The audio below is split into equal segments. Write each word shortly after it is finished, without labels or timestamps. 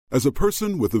As a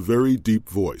person with a very deep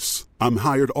voice, I'm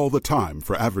hired all the time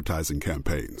for advertising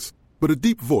campaigns. But a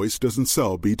deep voice doesn't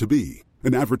sell B2B,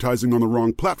 and advertising on the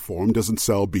wrong platform doesn't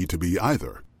sell B2B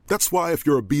either. That's why if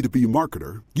you're a B2B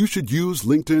marketer, you should use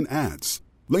LinkedIn ads.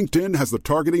 LinkedIn has the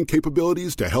targeting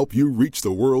capabilities to help you reach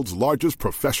the world's largest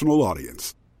professional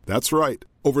audience. That's right,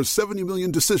 over 70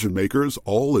 million decision makers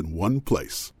all in one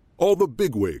place. All the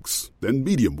big wigs, then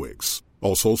medium wigs,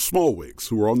 also small wigs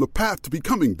who are on the path to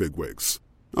becoming big wigs.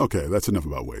 Okay, that's enough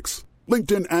about wigs.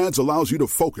 LinkedIn ads allows you to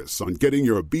focus on getting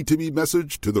your B2B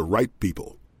message to the right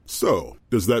people. So,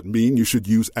 does that mean you should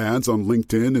use ads on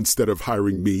LinkedIn instead of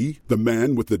hiring me, the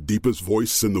man with the deepest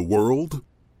voice in the world?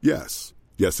 Yes.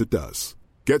 Yes, it does.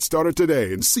 Get started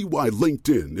today and see why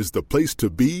LinkedIn is the place to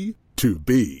be to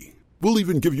be. We'll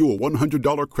even give you a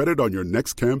 $100 credit on your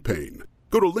next campaign.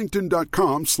 Go to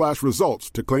linkedin.com/results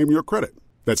to claim your credit.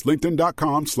 That's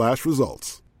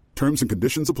linkedin.com/results. Terms and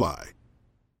conditions apply.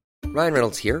 Ryan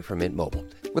Reynolds here from Mint Mobile.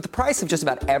 With the price of just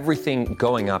about everything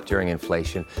going up during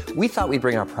inflation, we thought we'd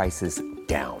bring our prices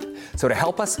down. So to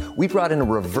help us, we brought in a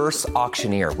reverse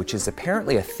auctioneer, which is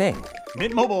apparently a thing.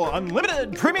 Mint Mobile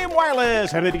Unlimited Premium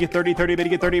Wireless. How to get 30, 30, bit to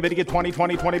get 30, bit to get 20,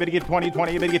 20, 20, bit to get 20,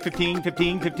 20, bit to get 15,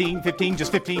 15, 15, 15,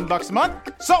 just $15 a month?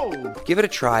 Sold! Give it a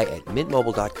try at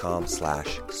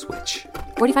mintmobile.com/switch.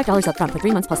 $45 up front for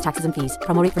 3 months plus taxes and fees.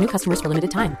 Promo rate for new customers for limited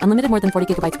time. Unlimited more than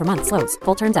 40 gigabytes per month. Slows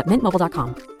full terms at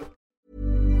mintmobile.com.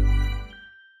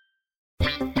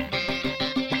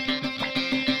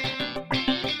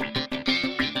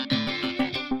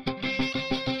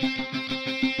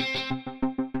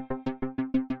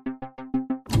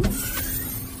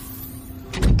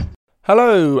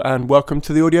 Hello and welcome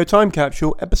to the Audio Time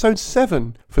Capsule, episode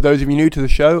 7. For those of you new to the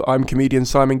show, I'm comedian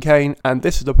Simon Kane, and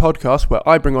this is a podcast where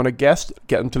I bring on a guest,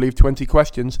 get them to leave 20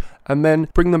 questions, and then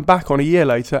bring them back on a year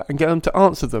later and get them to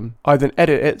answer them. I then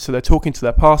edit it so they're talking to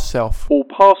their past self. All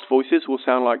past voices will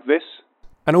sound like this,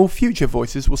 and all future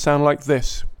voices will sound like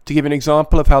this. To give an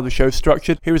example of how the show's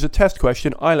structured, here is a test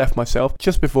question I left myself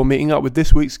just before meeting up with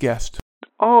this week's guest.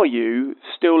 Are you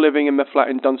still living in the flat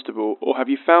in Dunstable, or have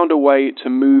you found a way to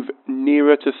move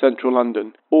nearer to central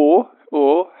London? Or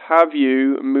have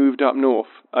you moved up north?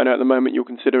 I know at the moment you're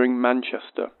considering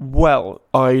Manchester. Well,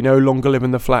 I no longer live in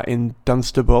the flat in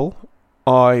Dunstable.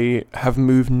 I have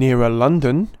moved nearer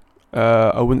London.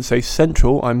 I wouldn't say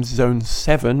central, I'm zone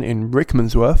 7 in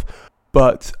Rickmansworth,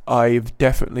 but I've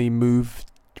definitely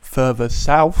moved further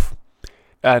south,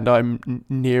 and I'm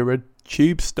near a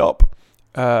tube stop.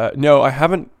 No, I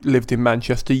haven't lived in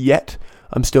Manchester yet.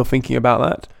 I'm still thinking about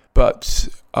that. But,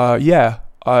 yeah,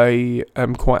 I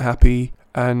am quite happy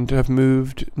and have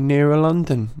moved nearer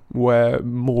London, where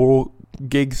more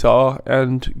gigs are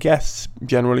and guests,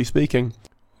 generally speaking.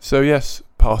 So, yes,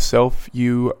 past self,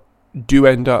 you do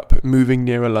end up moving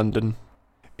nearer London.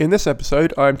 In this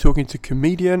episode, I'm talking to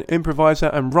comedian, improviser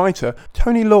and writer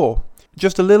Tony Law.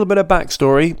 Just a little bit of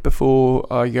backstory before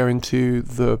I go into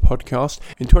the podcast.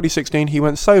 In 2016, he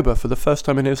went sober for the first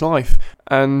time in his life.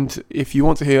 And if you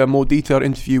want to hear a more detailed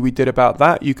interview we did about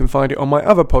that, you can find it on my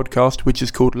other podcast, which is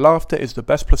called Laughter is the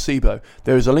Best Placebo.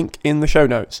 There is a link in the show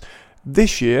notes.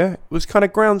 This year was kind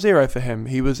of ground zero for him.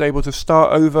 He was able to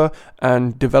start over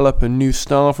and develop a new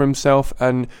style for himself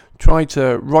and try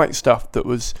to write stuff that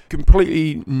was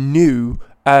completely new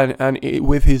and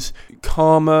with his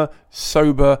calmer,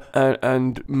 sober,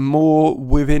 and more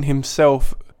within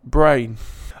himself brain.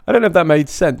 I don't know if that made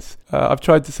sense. I've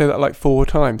tried to say that like 4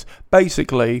 times.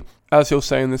 Basically, as he'll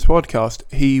say in this podcast,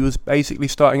 he was basically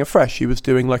starting afresh. He was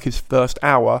doing like his first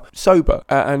hour sober.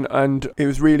 And it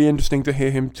was really interesting to hear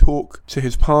him talk to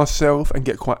his past self and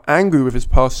get quite angry with his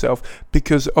past self,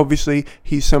 because obviously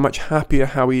he's so much happier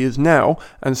how he is now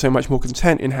and so much more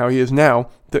content in how he is now,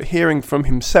 that hearing from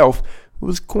himself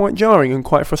was quite jarring and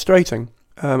quite frustrating.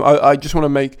 I just want to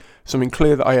make something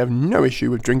clear that I have no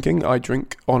issue with drinking. I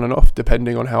drink on and off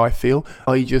depending on how I feel.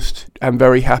 I just am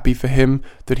very happy for him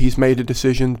that he's made a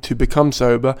decision to become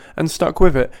sober and stuck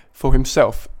with it for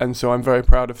himself. And so I'm very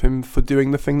proud of him for doing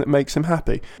the thing that makes him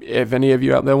happy. If any of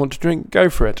you out there want to drink, go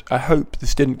for it. I hope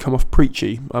this didn't come off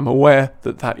preachy. I'm aware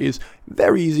that that is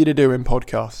very easy to do in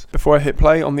podcasts. Before I hit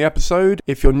play on the episode,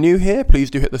 if you're new here,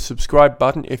 please do hit the subscribe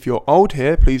button. If you're old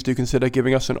here, please do consider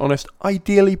giving us an honest,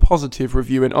 ideally positive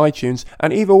review in iTunes.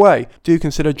 And either way, do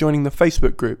consider joining the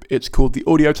Facebook group. It's called the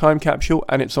Audio Time Capsule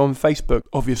and it's on Facebook,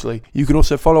 obviously. You can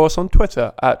also follow us on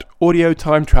Twitter at Audio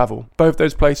Time Travel. Both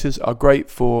those places are great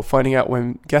for finding out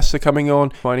when guests are coming on,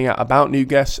 finding out about new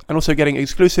guests, and also getting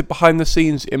exclusive behind the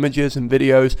scenes images and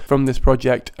videos from this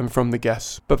project and from the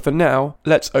guests. But for now,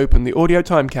 let's open the Audio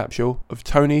Time Capsule of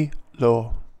Tony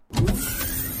Law.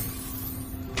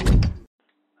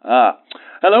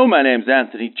 Hello, my name's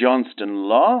Anthony Johnston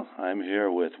Law. I'm here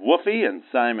with Woofy and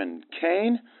Simon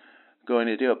Kane. Going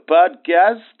to do a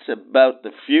podcast about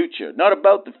the future. Not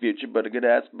about the future, but I get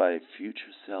asked by future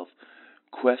self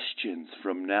questions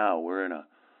from now. We're in a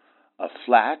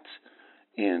flat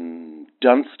in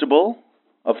Dunstable,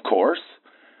 of course.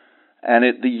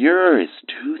 And the year is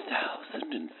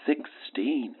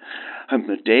 2016. And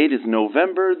the date is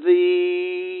November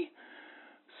the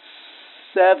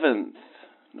 7th.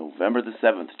 November the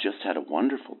 7th. Just had a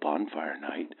wonderful bonfire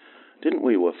night. Didn't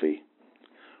we, Woofy?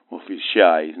 Woofy's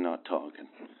shy. He's not talking.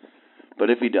 But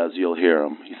if he does, you'll hear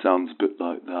him. He sounds a bit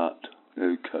like that.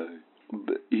 Okay.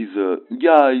 But he's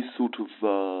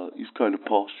kind of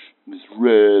posh. He's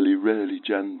really, really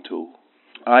gentle.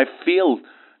 I feel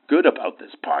good about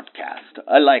this podcast.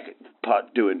 I like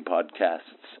doing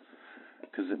podcasts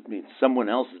because it means someone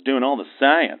else is doing all the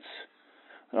science.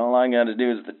 And all I got to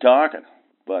do is the talking.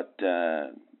 But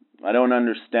I don't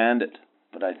understand it.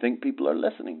 But I think people are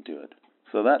listening to it.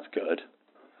 So that's good.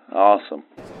 Awesome.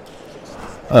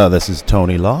 This is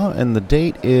Tony Law, and the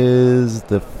date is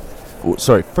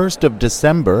 1st of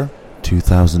December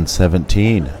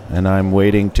 2017. And I'm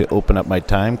waiting to open up my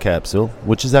time capsule,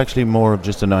 which is actually more of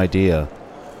just an idea.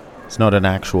 It's not an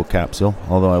actual capsule,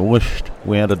 although I wished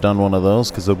we had done one of those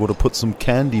because I would have put some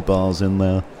candy bars in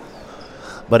there.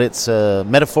 But it's a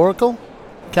metaphorical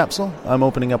capsule. I'm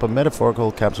opening up a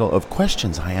metaphorical capsule of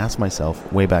questions I asked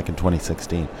myself way back in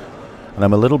 2016. And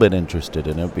I'm a little bit interested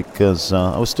in it because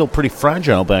I was still pretty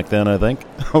fragile back then, I think.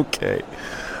 Okay.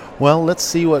 Well, let's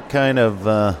see what kind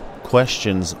of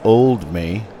questions old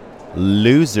me,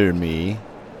 loser me,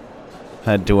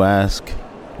 had to ask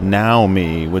now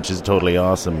me, which is totally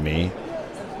awesome me.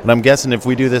 But I'm guessing if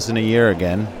we do this in a year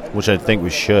again, which I think we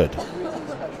should,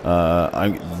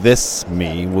 this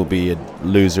me will be a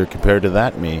loser compared to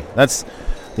that me. That's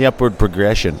the upward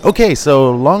progression. Okay,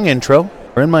 so long intro.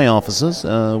 We're in my offices,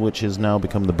 which has now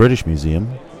become the British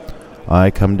Museum.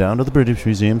 I come down to the British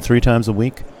Museum 3 times a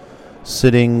week,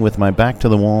 sitting with my back to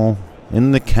the wall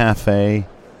in the cafe,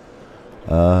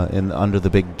 under the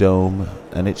big dome,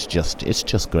 and it's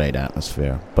just great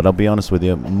atmosphere. But I'll be honest with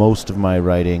you, most of my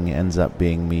writing ends up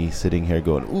being me sitting here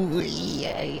going, "Ooh,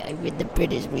 yeah, I'm in the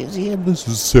British Museum. This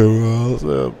is so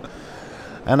awesome."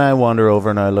 And I wander over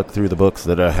and I look through the books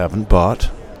that I haven't bought,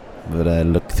 but I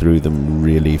look through them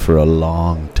really for a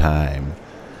long time.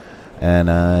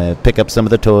 And I pick up some of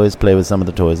the toys, play with some of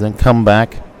the toys, then come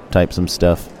back, type some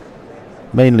stuff.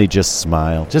 Mainly just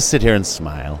smile. Just sit here and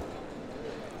smile.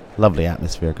 Lovely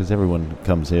atmosphere, because everyone who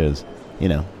comes here is,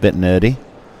 a bit nerdy.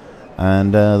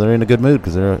 And they're in a good mood,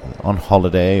 because they're on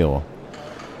holiday or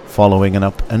following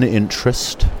an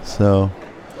interest. So,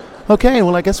 okay,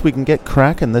 well, I guess we can get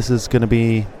cracking. This is going to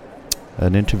be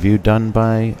an interview done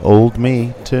by old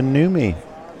me to new me.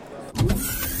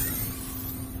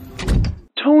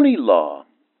 Tony Law,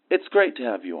 it's great to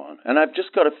have you on. And I've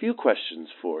just got a few questions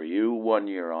for you 1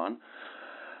 year on.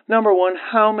 Number one,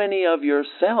 how many of your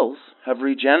cells have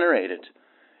regenerated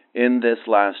in this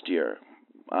last year?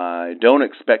 I don't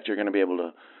expect you're going to be able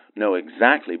to know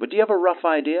exactly, but do you have a rough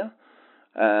idea?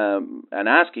 And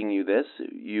asking you this,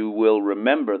 you will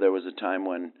remember there was a time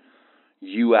when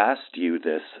you asked you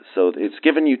this, so it's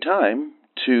given you time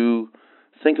to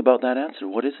think about that answer.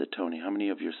 What is it, Tony? How many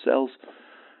of your cells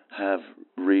have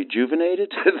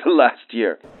rejuvenated the last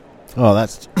year? Oh,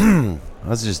 that's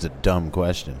just a dumb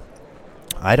question.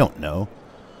 I don't know.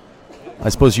 I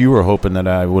suppose you were hoping that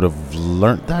I would have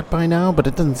learnt that by now, but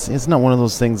it's not one of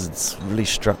those things that's really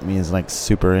struck me as like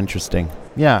super interesting.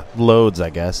 Yeah, loads,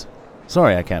 I guess.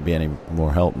 Sorry, I can't be any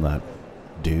more help than that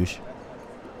douche.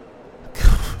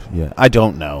 Yeah, I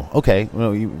don't know. Okay,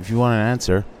 well, if you want an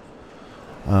answer,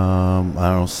 I don't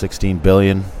know, 16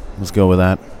 billion. Let's go with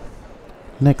that.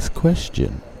 Next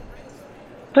question.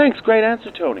 Thanks, great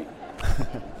answer, Tony.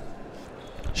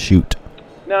 Shoot.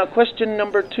 Now, question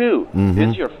number 2. Mm-hmm.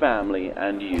 Is your family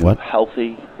and you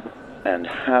healthy and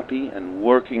happy and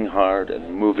working hard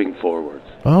and moving forwards?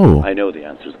 Oh. I know the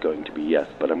answer is going to be yes,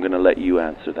 but I'm going to let you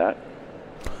answer that.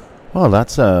 Well,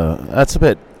 that's a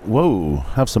bit... Whoa,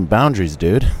 have some boundaries,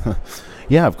 dude.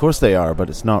 Yeah, of course they are, but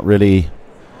it's not really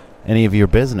any of your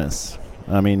business.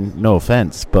 I mean, no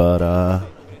offense, but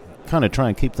kind of try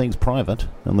and keep things private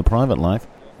in the private life.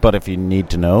 But if you need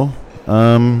to know,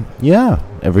 yeah,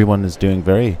 everyone is doing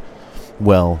very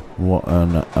well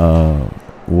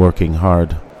working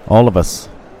hard. All of us.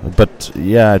 But,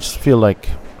 yeah, I just feel like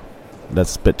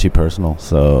that's a bit too personal,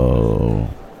 so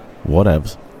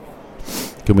whatevs.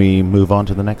 Can we move on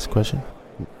to the next question?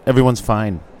 Everyone's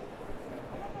fine.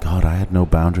 God, I had no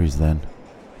boundaries then.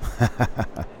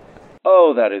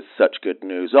 Oh, that is such good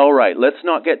news. All right, let's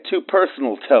not get too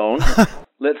personal, Tone.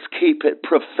 Let's keep it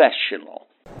professional.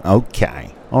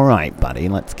 Okay. All right, buddy.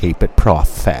 Let's keep it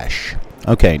profesh.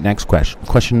 Okay, next question.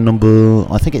 Question number,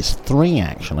 I think it's 3,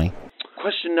 actually.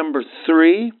 Question number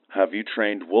 3. Have you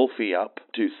trained Wolfie up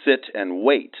to sit and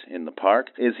wait in the park?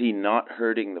 Is he not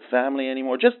hurting the family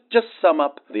anymore? Just sum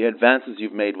up the advances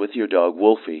you've made with your dog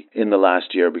Wolfie in the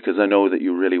last year, because I know that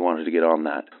you really wanted to get on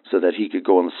that so that he could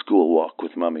go on the school walk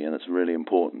with Mummy, and it's really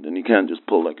important. And you can't just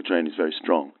pull like a train, he's very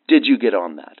strong. Did you get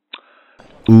on that?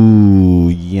 Ooh,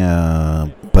 yeah,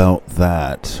 about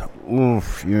that.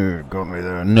 Oof, you got me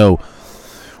there. No.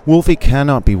 Wolfie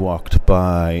cannot be walked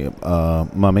by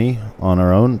Mummy on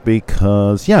her own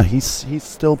because, yeah, he's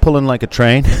still pulling like a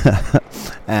train.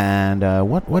 And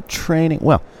what training?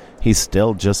 Well, he's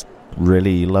still just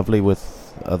really lovely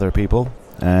with other people.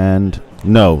 And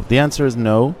no, the answer is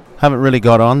no. Haven't really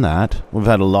got on that. We've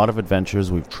had a lot of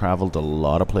adventures. We've traveled a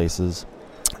lot of places.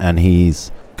 And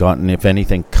he's gotten, if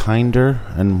anything, kinder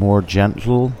and more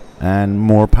gentle and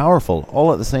more powerful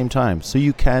all at the same time. So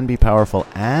you can be powerful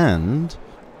and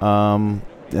kind.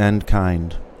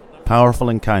 Powerful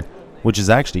and kind, which is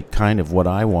actually kind of what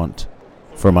I want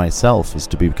for myself, is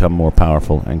to become more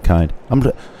powerful and kind.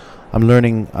 I'm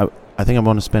learning. I think I'm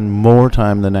going to spend more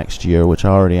time the next year, which I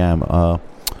already am,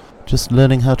 just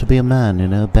learning how to be a man,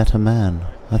 a better man.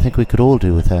 I think we could all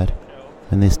do with that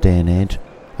in this day and age.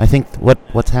 I think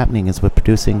what's happening is we're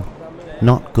producing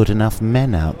not good enough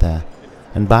men out there,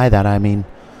 and by that I mean,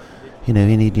 you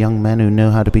need young men who know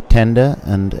how to be tender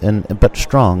and but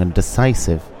strong and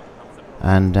decisive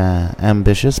and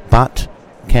ambitious but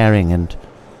caring. And,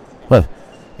 well,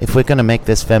 if we're going to make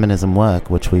this feminism work,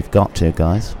 which we've got to,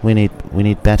 guys, we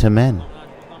need better men.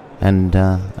 And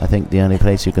I think the only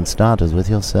place you can start is with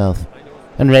yourself.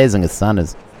 And raising a son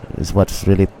is what's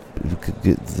really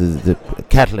the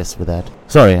catalyst with that.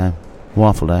 Sorry, I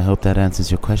waffled. I hope that answers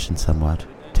your question somewhat,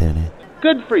 Tony.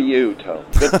 Good for you, Tony.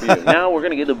 Good for you. Now we're going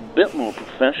to get a bit more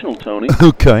professional, Tony.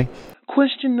 Okay.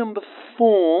 Question number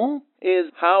 4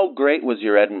 is, how great was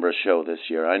your Edinburgh show this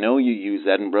year? I know you use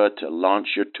Edinburgh to launch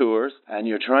your tours, and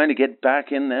you're trying to get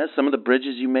back in there. Some of the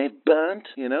bridges you may have burnt,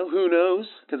 who knows?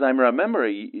 Because I remember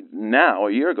now,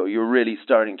 a year ago, you were really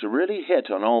starting to really hit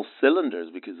on all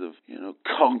cylinders because of,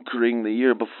 conquering the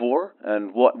year before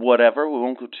and whatever. We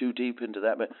won't go too deep into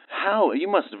that, but how? You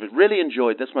must have really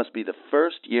enjoyed, this must be the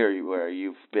first year where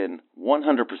you've been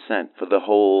 100% for the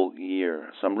whole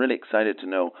year. So I'm really excited to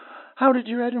know, how did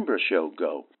your Edinburgh show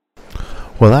go?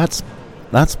 Well, that's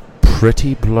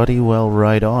pretty bloody well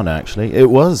right on, actually. It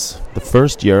was the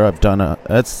first year I've done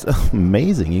that's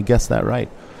amazing, you guessed that right,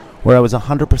 where I was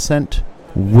 100%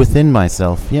 within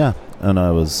myself, yeah. And I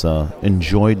was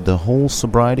enjoyed the whole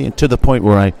sobriety to the point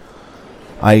where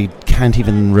I can't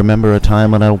even remember a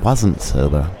time when I wasn't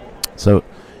sober. So,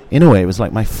 in a way, it was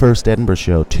like my first Edinburgh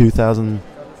show,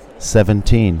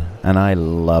 2017, and I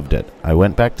loved it. I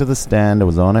went back to the stand, I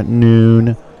was on at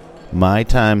noon, my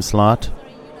time slot.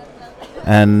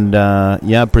 And,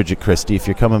 Bridget Christie, if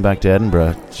you're coming back to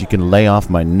Edinburgh, you can lay off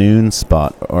my noon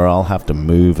spot or I'll have to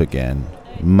move again.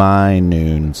 My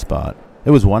noon spot.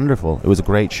 It was wonderful. It was a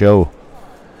great show.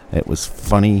 It was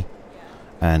funny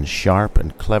and sharp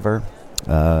and clever.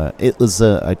 It was,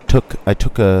 I took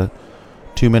a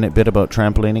 2-minute bit about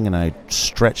trampolining and I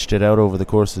stretched it out over the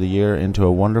course of the year into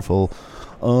a wonderful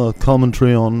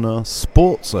commentary on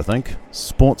sports, I think.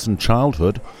 Sports and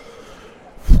childhood.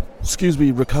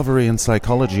 Recovery and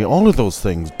psychology, all of those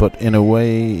things, but in a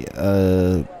way,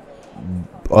 it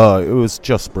was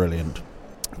just brilliant.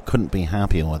 Couldn't be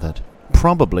happier with it.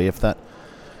 Probably if that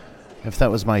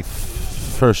was my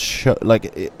first show,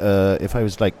 if I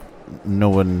was no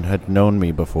one had known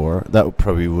me before, that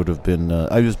probably would have been.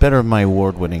 I was better at my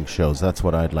award-winning shows. That's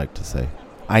what I'd like to say.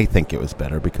 I think it was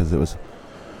better because it was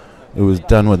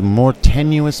done with more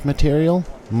tenuous material,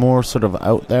 more sort of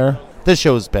out there. This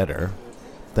show's better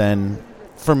than,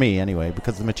 for me anyway,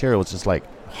 because the material was just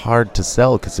hard to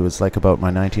sell because it was about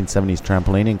my 1970s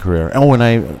trampolining career. Oh, and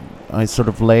I sort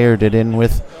of layered it in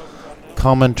with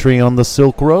commentary on the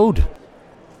Silk Road.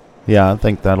 Yeah, I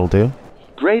think that'll do.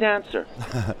 Great answer.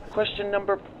 Question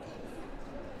number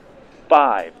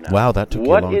 5 now. Wow, that took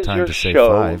you a long time to say 5.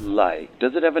 What is your show like?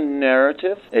 Does it have a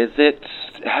narrative? Has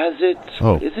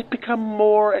it become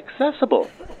more accessible?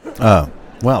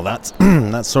 Well, that's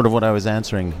that's sort of what I was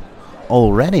answering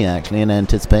already, actually, in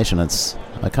anticipation.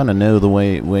 I kind of know the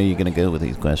way where you're going to go with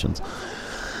these questions.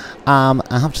 I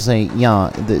have to say,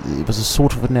 it was a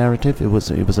sort of a narrative. It was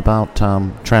about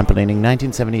trampolining,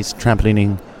 1970s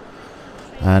trampolining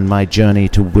and my journey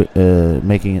to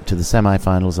making it to the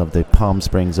semifinals of the Palm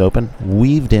Springs Open,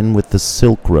 weaved in with the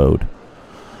Silk Road.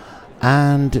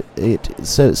 And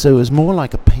so it was more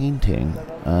like a painting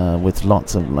with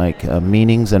lots of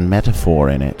meanings and metaphor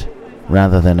in it,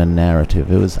 rather than a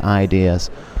narrative. It was ideas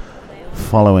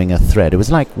following a thread. It's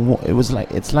like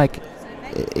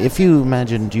if you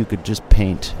imagined you could just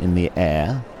paint in the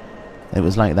air. It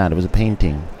was like that. It was a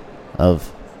painting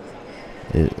of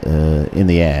in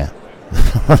the air.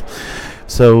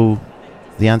 So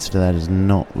the answer to that is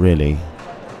not really.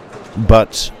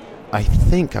 But I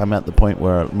think I'm at the point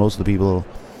where most of the people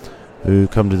who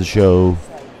come to the show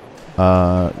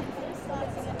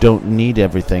don't need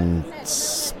everything.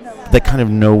 They kind of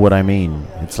know what I mean.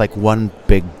 It's like one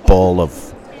big ball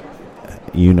of,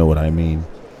 you know what I mean.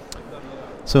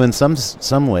 So in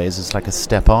some ways, it's like a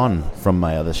step on from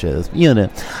my other shows, you know.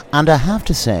 And I have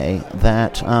to say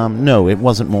that no, it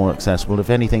wasn't more accessible. If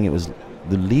anything, it was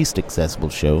the least accessible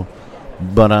show.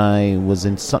 But I was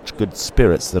in such good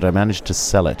spirits that I managed to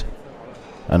sell it.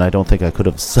 And I don't think I could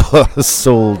have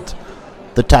sold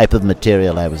the type of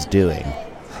material I was doing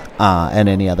at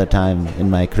any other time in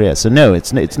my career. So no,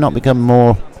 it's not become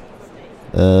more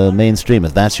mainstream,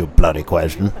 if that's your bloody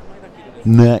question.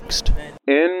 Next.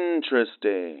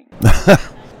 Interesting.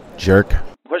 Jerk.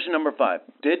 Question number 5.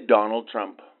 Did Donald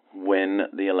Trump win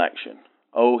the election?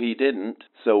 Oh, he didn't.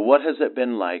 So what has it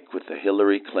been like with the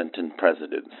Hillary Clinton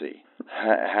presidency?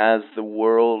 Has the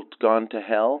world gone to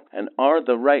hell? And are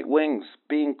the right wings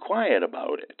being quiet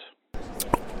about it?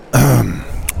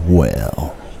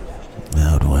 Well,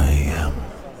 how do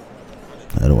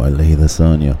I lay this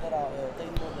on you?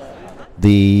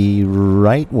 The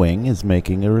right wing is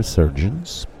making a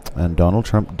resurgence, and Donald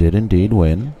Trump did indeed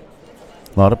win.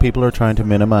 A lot of people are trying to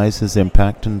minimize his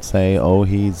impact and say, oh,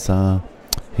 he's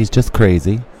just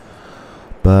crazy.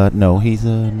 But no, he's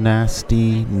a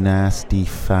nasty, nasty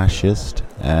fascist,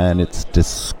 and it's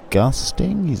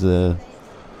disgusting.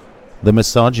 The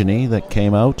misogyny that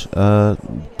came out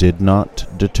did not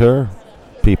deter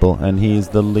people, and he's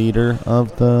the leader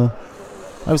of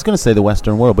I was going to say the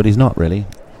Western world, but he's not really.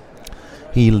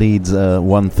 He leads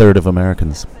 1/3 of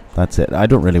Americans. That's it. I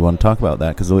don't really want to talk about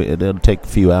that because it'll take a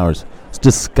few hours. It's a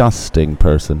disgusting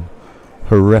person.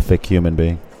 Horrific human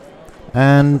being.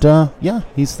 And, yeah,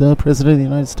 he's the President of the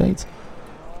United States.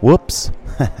 Whoops.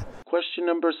 Question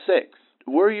number 6.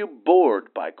 Were you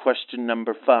bored by question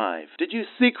number 5? Did you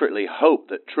secretly hope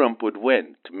that Trump would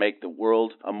win to make the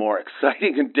world a more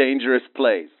exciting and dangerous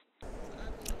place?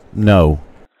 No.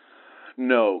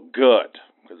 No, good.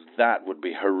 Because that would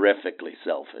be horrifically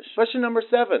selfish. Question number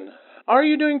 7. Are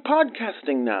you doing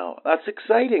podcasting now? That's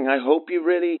exciting. I hope you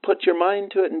really put your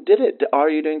mind to it and did it. Are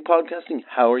you doing podcasting?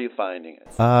 How are you finding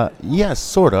it? Yes,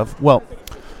 sort of. Well,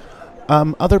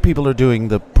 other people are doing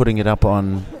the putting it up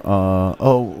on,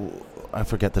 I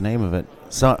forget the name of it.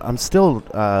 So I'm still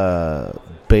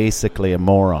basically a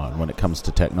moron when it comes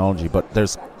to technology, but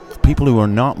there's people who are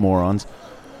not morons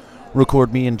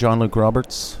record me and John Luke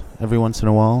Roberts every once in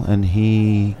a while, and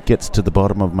he gets to the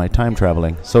bottom of my time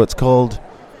traveling. So it's called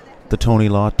the Tony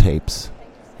Law Tapes,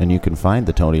 and you can find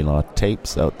the Tony Law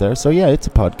Tapes out there. So yeah, it's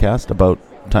a podcast about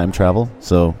time travel,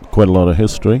 so quite a lot of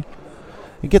history.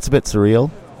 It gets a bit surreal,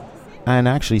 and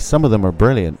actually some of them are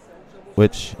brilliant,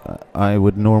 which I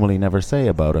would normally never say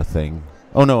about a thing.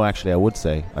 Oh no, actually I would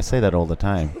say. I say that all the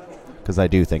time, because I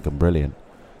do think I'm brilliant.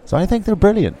 So I think they're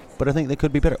brilliant, but I think they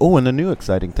could be better. Oh, and the new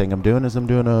exciting thing I'm doing is I'm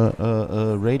doing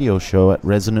a radio show at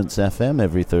Resonance FM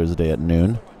every Thursday at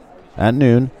noon.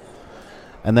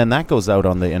 And then that goes out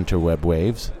on the interweb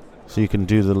waves, so you can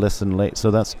do the listen late.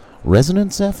 So that's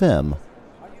Resonance FM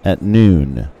at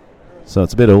noon. So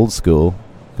it's a bit old school,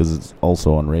 because it's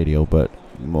also on radio, but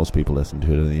most people listen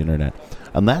to it on the internet.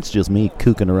 And that's just me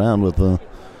kooking around with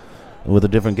a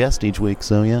different guest each week.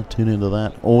 So yeah, tune into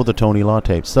that. Or the Tony Law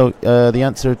Tapes. So the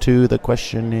answer to the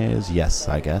question is yes,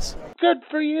 I guess. Good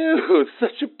for you.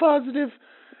 Such a positive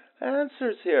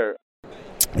answers here.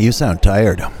 You sound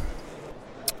tired.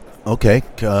 Okay,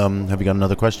 have you got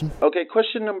another question? Okay,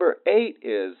 question number 8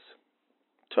 is,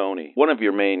 Tony, one of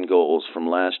your main goals from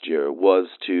last year was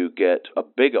to get a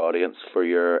big audience for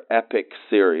your epic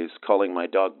series, Calling My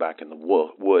Dog Back in the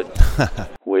Woods,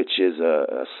 which is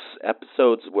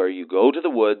episodes where you go to the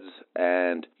woods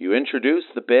and you introduce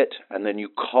the bit and then you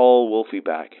call Wolfie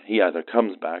back. He either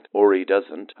comes back or he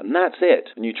doesn't, and that's it.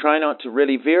 And you try not to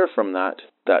really veer from that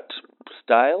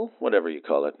style, whatever you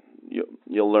call it.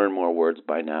 You'll learn more words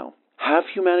by now. Have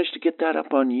you managed to get that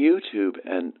up on YouTube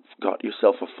and got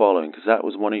yourself a following? Because that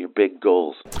was one of your big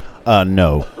goals.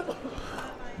 No.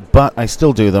 But I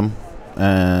still do them.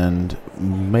 And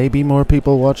maybe more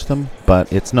people watch them,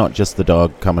 but it's not just the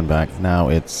dog coming back. Now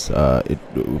it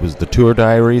was the tour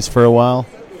diaries for a while.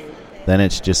 Then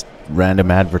it's just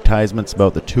random advertisements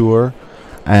about the tour.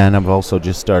 And I've also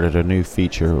just started a new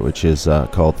feature, which is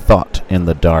called Thought in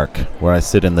the Dark, where I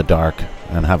sit in the dark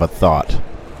and have a thought.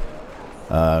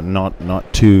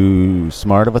 Not too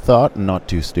smart of a thought, and not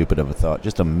too stupid of a thought.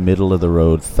 Just a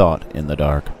middle-of-the-road thought in the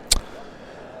dark.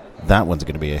 That one's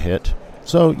going to be a hit.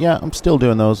 So, yeah, I'm still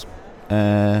doing those.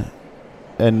 And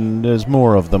there's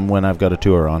more of them when I've got a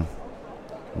tour on,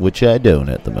 which I don't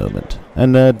at the moment.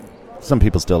 And some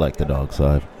people still like the dog, so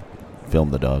I've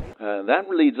filmed the dog. That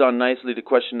leads on nicely to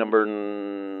question number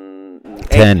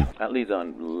 10. That leads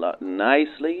on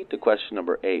nicely to question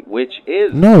number 8, which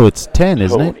is... No, it's 10,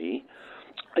 isn't it? Tony,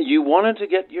 you wanted to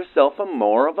get yourself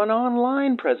more of an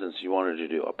online presence. You wanted to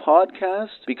do a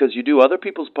podcast because you do other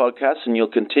people's podcasts, and you'll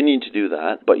continue to do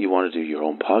that. But you want to do your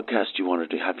own podcast. You wanted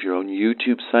to have your own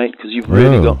YouTube site because you've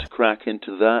really got to crack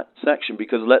into that section.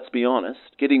 Because let's be honest,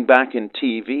 getting back in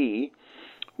TV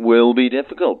will be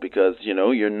difficult because,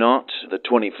 you're not the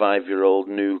 25-year-old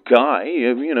new guy.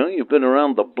 You've been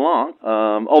around the block,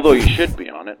 although you should be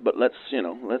on it. But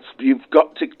you've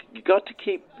got to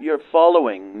keep your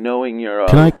following knowing you're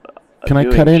Can I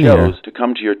cut in shows here? To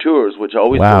come to your tours, which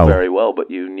always go very well,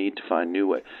 but you need to find new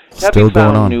ways. Have Still you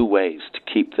going found on. new ways to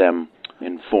keep them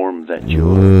informed that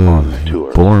you're on the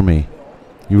tour? Bore me.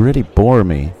 You really bore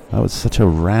me. That was such a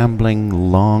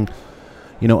rambling, long...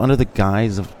 under the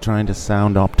guise of trying to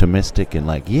sound optimistic and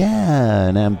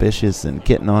and ambitious and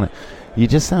getting on it, you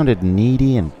just sounded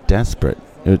needy and desperate.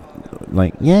 You're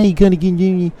gonna get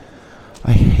you.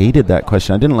 I hated that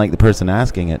question. I didn't like the person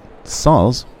asking it.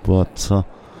 Soz, but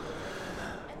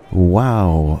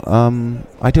wow.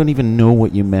 I don't even know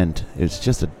what you meant. It's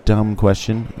just a dumb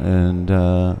question, and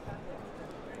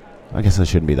I guess I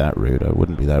shouldn't be that rude. I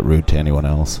wouldn't be that rude to anyone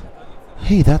else.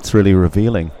 Hey, that's really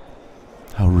revealing.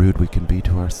 How rude we can be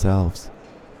to ourselves.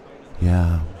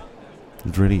 Yeah.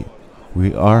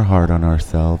 We are hard on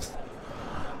ourselves.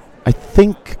 I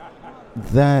think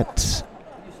that...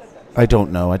 I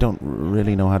don't know. I don't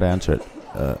really know how to answer it.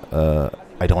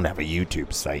 I don't have a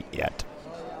YouTube site yet.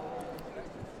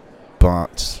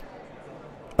 But...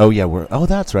 Oh,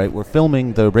 that's right. We're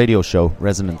filming the radio show,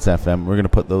 Resonance FM. We're going to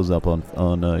put those up on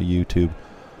YouTube.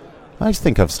 I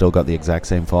think I've still got the exact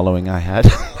same following I had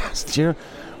last year,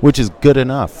 which is good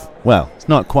enough. Well, it's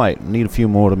not quite. Need a few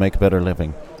more to make a better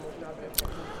living.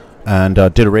 And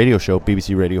did a radio show,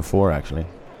 BBC Radio 4, actually.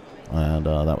 And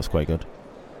that was quite good.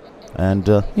 And,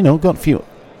 got a few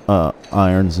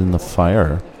irons in the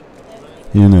fire.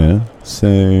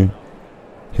 So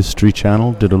History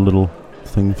Channel did a little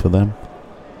thing for them.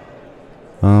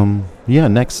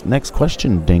 Next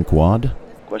question, Dinkwad.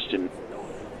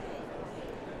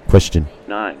 Question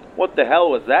 9. What the hell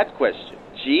was that question?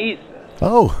 Jesus.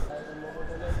 Oh,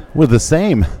 we're the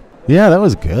same. Yeah, that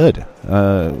was good.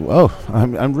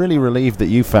 I'm really relieved that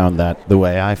you found that the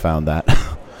way I found that.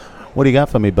 What do you got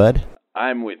for me, bud?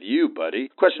 I'm with you, buddy.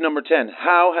 Question number 10.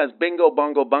 How has Bingo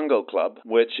Bongo Bungo Club,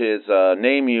 which is a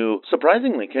name you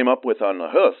surprisingly came up with on the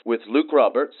hoof, with Luke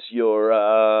Roberts, your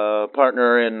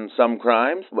partner in Some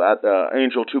Crimes, at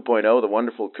Angel 2.0, the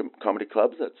wonderful comedy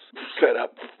club that's set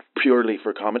up purely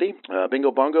for comedy.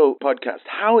 Bingo Bongo podcast.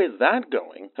 How is that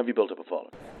going? Have you built up a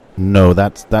following? No,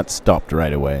 that stopped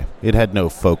right away. It had no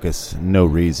focus, no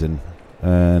reason,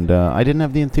 and I didn't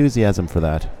have the enthusiasm for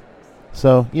that.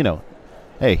 So,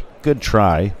 hey, good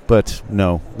try, but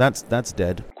no, that's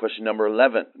dead. Question number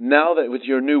 11. Now that with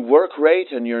your new work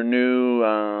rate and your new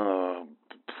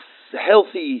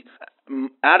healthy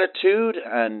attitude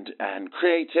and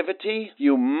creativity,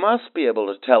 you must be able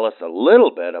to tell us a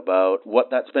little bit about what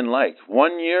that's been like.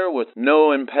 1 year with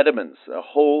no impediments, a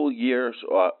whole year,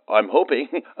 I'm hoping,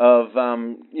 of,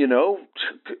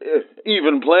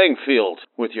 even playing field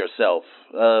with yourself.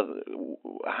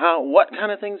 What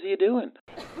kind of things are you doing?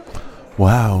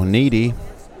 Wow, needy.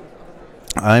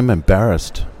 I'm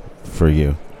embarrassed for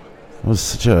you. It was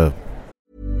such a...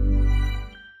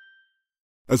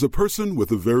 As a person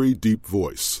with a very deep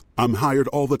voice, I'm hired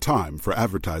all the time for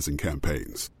advertising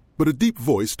campaigns. But a deep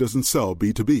voice doesn't sell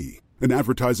B2B, and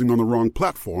advertising on the wrong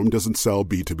platform doesn't sell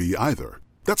B2B either.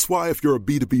 That's why if you're a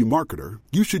B2B marketer,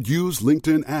 you should use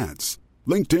LinkedIn ads.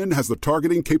 LinkedIn has the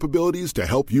targeting capabilities to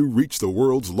help you reach the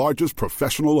world's largest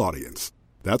professional audience.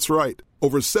 That's right,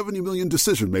 over 70 million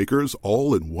decision makers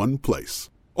all in one place.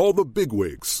 All the big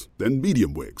wigs, then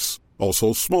medium wigs,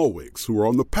 also small wigs who are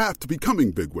on the path to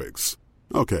becoming big wigs.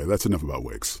 Okay, that's enough about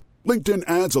wigs. LinkedIn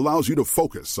ads allows you to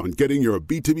focus on getting your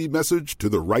B2B message to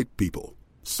the right people.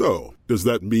 So, does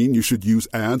that mean you should use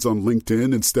ads on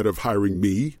LinkedIn instead of hiring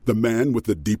me, the man with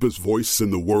the deepest voice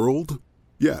in the world?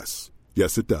 Yes.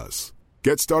 Yes, it does.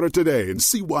 Get started today and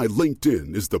see why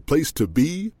LinkedIn is the place to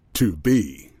be to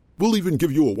be. We'll even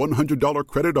give you a $100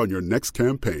 credit on your next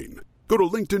campaign. Go to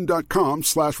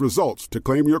linkedin.com/results to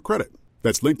claim your credit.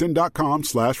 That's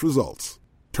linkedin.com/results.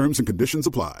 Terms and conditions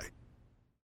apply.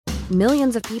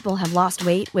 Millions of people have lost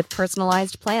weight with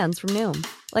personalized plans from Noom.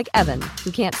 Like Evan,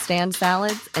 who can't stand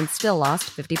salads and still lost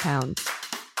 50 pounds.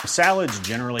 Salads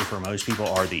generally for most people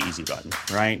are the easy button,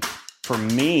 right? For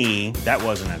me, that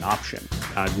wasn't an option.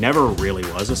 I never really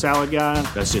was a salad guy.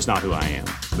 That's just not who I am.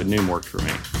 But Noom worked for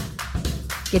me.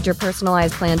 Get your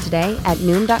personalized plan today at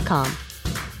Noom.com.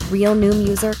 Real Noom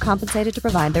user compensated to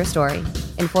provide their story.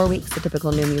 In 4 weeks, the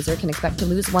typical Noom user can expect to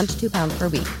lose 1 to 2 pounds per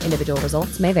week. Individual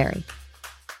results may vary.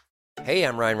 Hey,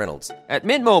 I'm Ryan Reynolds. At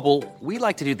Mint Mobile, we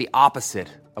like to do the opposite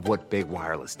of what Big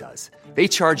Wireless does. They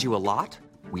charge you a lot,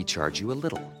 we charge you a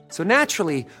little. So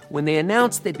naturally, when they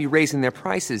announced they'd be raising their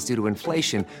prices due to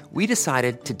inflation, we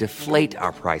decided to deflate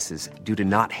our prices due to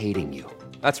not hating you.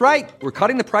 That's right. We're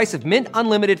cutting the price of Mint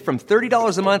Unlimited from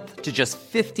 $30 a month to just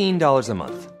 $15 a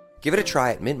month. Give it a try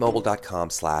at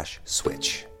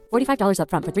mintmobile.com/switch. $45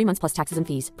 up front for 3 months plus taxes and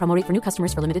fees. Promo rate for new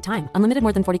customers for limited time. Unlimited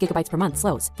more than 40 gigabytes per month.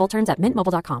 Slows full terms at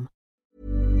mintmobile.com.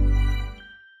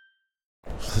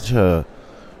 Such a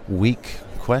weak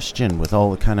question with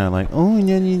all the kind of like, oh,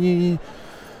 yeah.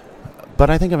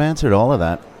 But I think I've answered all of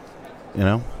that. You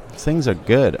know, things are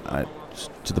good.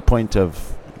 To the point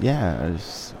of,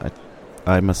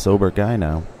 I'm a sober guy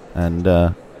now. And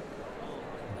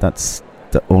that's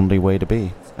the only way to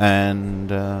be.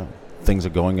 And things are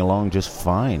going along just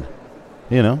fine.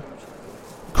 You know,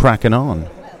 cracking on.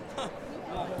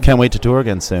 Can't wait to tour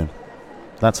again soon.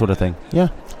 That sort of thing. Yeah.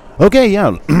 Okay,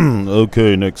 yeah.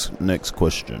 Okay, next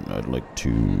question. I'd like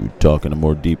to talk in a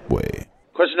more deep way.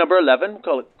 Question number 11.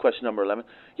 Call it question number 11.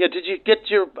 Yeah, did you get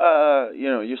your,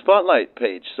 your Spotlight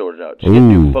page sorted out? Did you get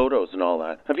new photos and all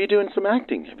that? Have you doing some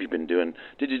acting? Did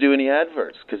you do any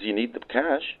adverts? Because you need the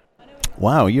cash.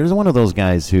 Wow, you're one of those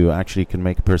guys who actually can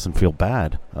make a person feel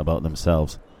bad about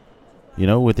themselves. You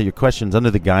know, with your questions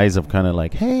under the guise of kind of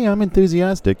like, hey, I'm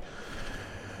enthusiastic.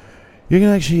 You can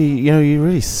actually, you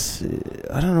really,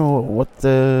 I don't know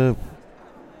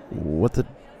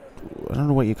I don't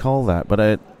know what you call that, but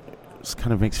it just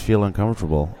kind of makes you feel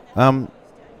uncomfortable.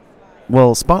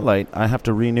 Well, Spotlight, I have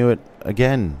to renew it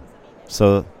again.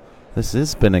 So this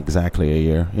has been exactly a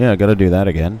year. Yeah, I got to do that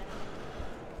again.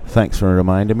 Thanks for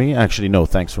reminding me. Actually, no,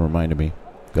 thanks for reminding me.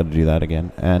 Got to do that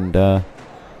again. And, I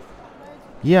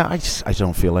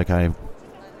don't feel like I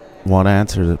want to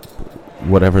answer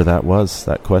whatever that was,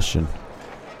 that question.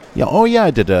 Yeah, I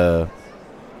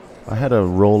had a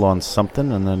roll on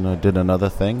something, and then I did another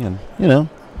thing, and,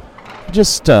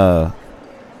 just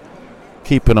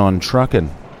keeping on trucking.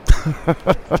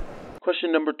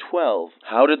 Question number 12.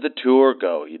 How did the tour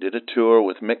go? You did a tour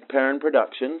with Mick Perrin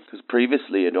Productions, because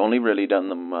previously you'd only really done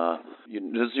them,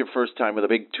 this is your first time with a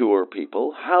big tour,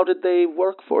 people. How did they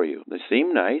work for you? They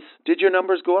seem nice. Did your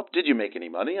numbers go up? Did you make any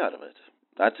money out of it?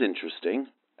 That's interesting.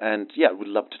 And, we'd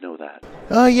love to know that.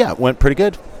 It went pretty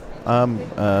good.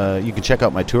 You can check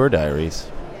out my tour diaries.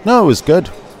 No, it was good.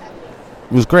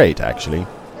 It was great, actually.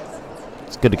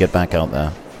 It's good to get back out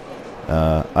there.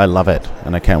 I love it,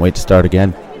 and I can't wait to start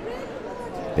again.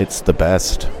 It's the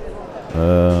best.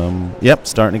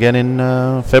 Starting again in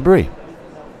February.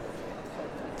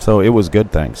 So it was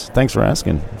good, thanks. Thanks for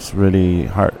asking. It's really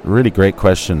hard, really great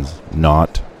questions.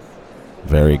 Not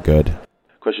very good.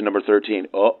 Question number 13.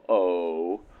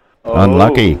 Uh-oh.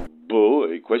 Unlucky. Oh,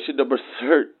 boy. Question number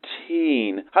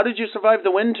 13. How did you survive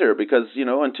the winter? Because,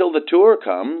 until the tour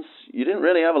comes, you didn't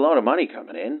really have a lot of money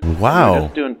coming in. Wow. You were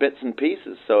just doing bits and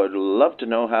pieces. So I'd love to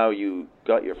know how you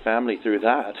got your family through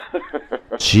that.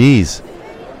 Jeez.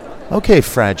 Okay,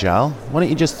 Fragile. Why don't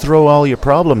you just throw all your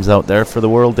problems out there for the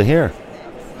world to hear?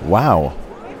 Wow.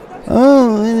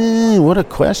 Oh, what a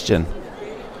question.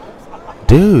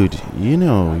 Dude,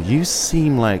 you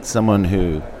seem like someone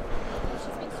who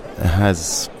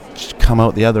has come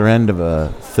out the other end of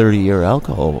a 30-year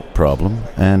alcohol problem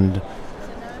and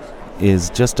is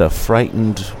just a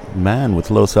frightened man with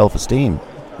low self-esteem.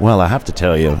 Well, I have to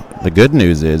tell you, the good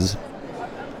news is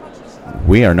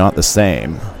we are not the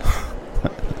same.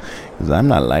 Because I'm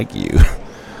not like you.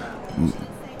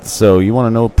 So you want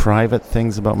to know private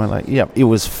things about my life? Yeah, it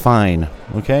was fine,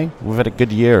 okay? We've had a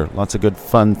good year, lots of good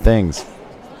fun things.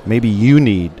 Maybe you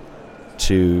need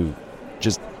to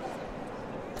just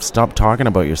stop talking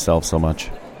about yourself so much.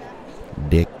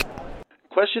 Dick.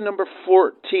 Question number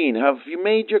 14. Have you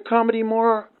made your comedy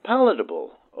more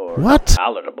palatable? Or What?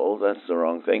 palatable, that's the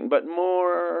wrong thing, but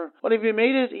more, what have you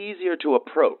made it easier to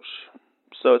approach?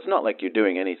 So it's not like you're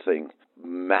doing anything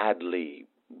madly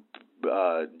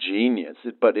genius,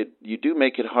 but you do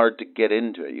make it hard to get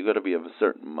into it. You've got to be of a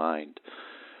certain mind.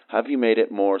 Have you made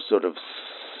it more sort of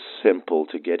simple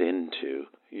to get into,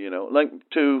 like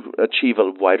to achieve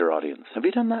a wider audience? Have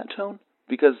you done that, Tone?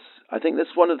 Because I think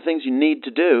that's one of the things you need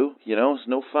to do. It's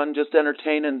no fun just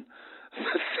entertaining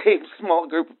the same small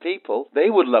group of people. They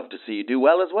would love to see you do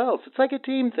well as well. So it's like a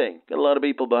team thing. Got a lot of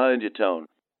people behind you, Tone.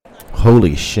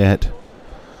 Holy shit.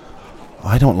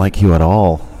 I don't like you at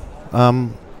all.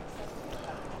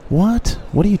 What?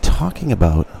 What are you talking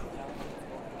about?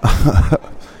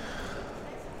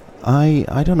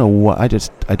 I don't know what,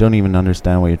 I don't even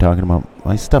understand what you're talking about.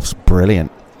 My stuff's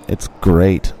brilliant. It's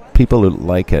great. People who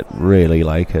like it really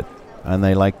like it. And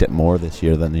they liked it more this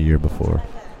year than the year before.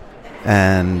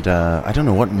 And I don't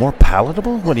know, what, more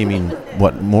palatable? What do you mean?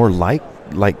 What, more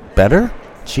like better?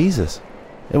 Jesus.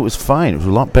 It was fine. It was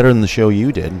a lot better than the show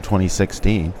you did in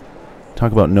 2016.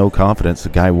 Talk about no confidence. A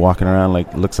guy walking around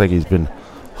looks like he's been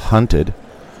hunted.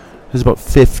 It was about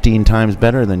 15 times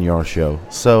better than your show.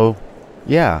 So,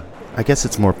 yeah, I guess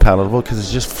it's more palatable because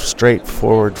it's just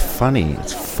straightforward funny.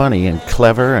 It's funny and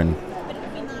clever and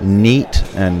neat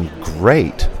and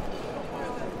great.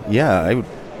 Yeah,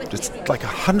 it's like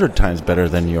 100 times better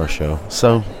than your show.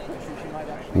 So,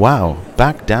 wow,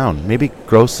 back down. Maybe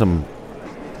grow some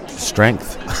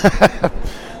strength.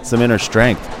 Some inner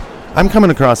strength. I'm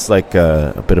coming across like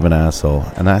a bit of an asshole,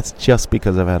 and that's just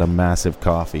because I've had a massive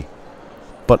coffee.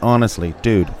 But honestly,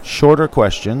 dude, shorter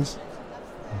questions.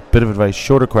 Bit of advice,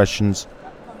 shorter questions.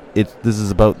 This is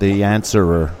about the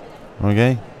answerer,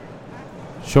 okay?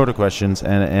 Shorter questions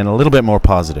and a little bit more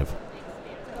positive.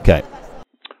 Okay.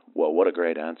 Well, what a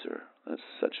great answer. That's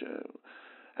such a...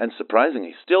 And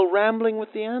surprisingly, still rambling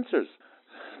with the answers.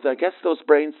 I guess those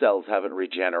brain cells haven't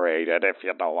regenerated, if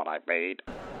you know what I mean.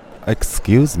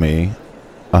 Excuse me.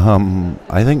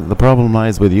 I think the problem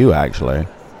lies with you, actually.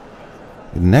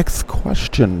 Next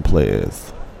question,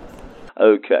 please.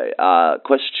 Okay,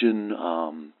 question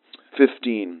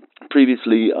 15.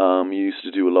 Previously, you used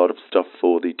to do a lot of stuff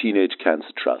for the Teenage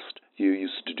Cancer Trust. You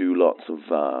used to do lots of,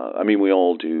 we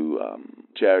all do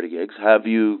charity gigs. Have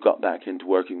you got back into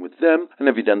working with them? And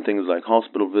have you done things like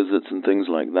hospital visits and things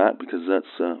like that? Because that's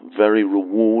very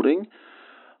rewarding.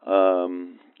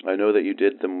 I know that you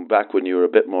did them back when you were a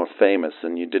bit more famous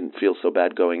and you didn't feel so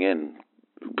bad going in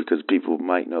because people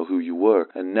might know who you were.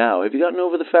 And now, have you gotten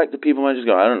over the fact that people might just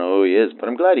go, I don't know who he is, but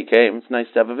I'm glad he came. It's nice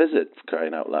to have a visit, for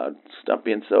crying out loud. Stop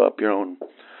being so up your own.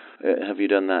 Have you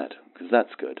done that? Because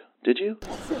that's good. Did you?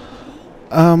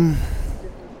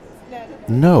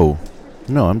 No.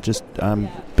 No, I'm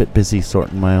a bit busy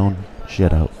sorting my own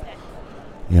shit out.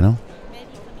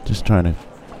 Just trying to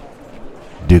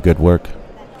do good work,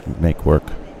 make work,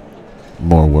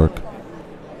 more work,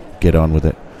 get on with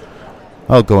it.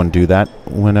 I'll go and do that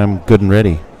when I'm good and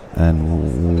ready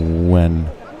and when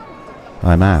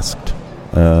I'm asked.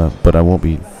 But I won't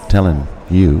be telling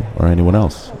you or anyone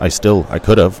else. I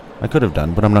could have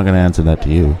done, but I'm not going to answer that to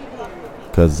you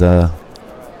because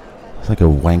it's like a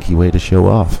wanky way to show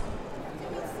off.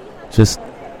 Just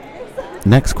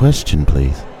next question,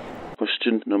 please.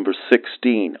 Question number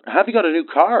 16. Have you got a new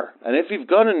car? And if you've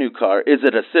got a new car, is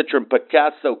it a Citroen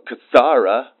Picasso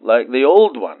Casara like the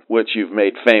old one, which you've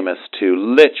made famous to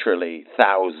literally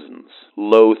thousands,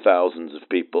 low thousands of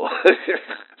people?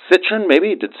 Citroen,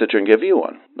 maybe? Did Citroen give you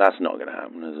one? That's not going to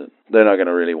happen, is it? They're not going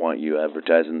to really want you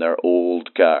advertising their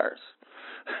old cars.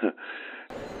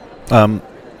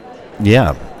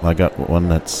 Yeah, I got one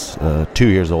that's 2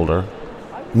 years older.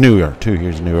 2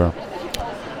 years newer.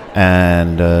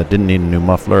 And didn't need a new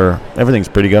muffler. Everything's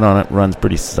pretty good on it. Runs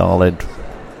pretty solid.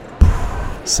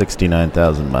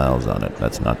 69,000 miles on it.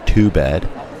 That's not too bad.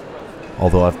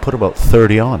 Although I've put about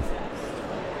 30 on.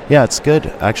 Yeah, it's good.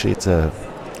 Actually, it's a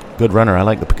good runner. I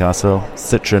like the Picasso.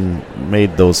 Citroen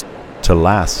made those to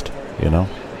last,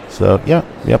 So, yep,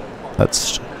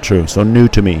 that's true. So new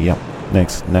to me, yep.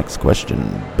 Next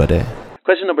question, buddy.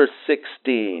 Question number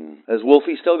 16. Has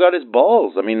Wolfie still got his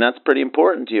balls? That's pretty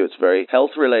important to you. It's very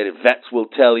health-related. Vets will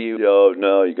tell you, oh,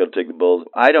 no, you got to take the balls.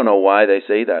 I don't know why they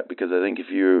say that, because I think if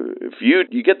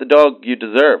you get the dog you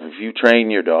deserve, if you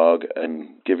train your dog and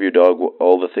give your dog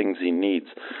all the things he needs,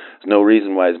 there's no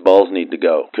reason why his balls need to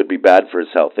go. Could be bad for his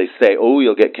health. They say, oh,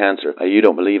 you'll get cancer. You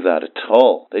don't believe that at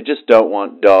all. They just don't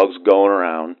want dogs going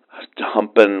around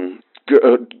humping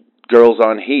girls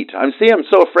on heat. I'm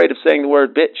so afraid of saying the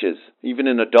word bitches, even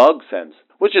in a dog sense,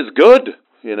 which is good.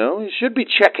 You should be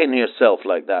checking yourself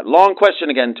like that. Long question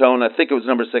again, Tone. I think it was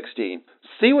number 16.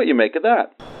 See what you make of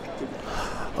that.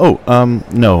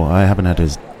 No, I haven't had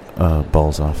his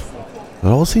balls off. It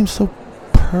all seems so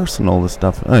personal, this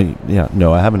stuff.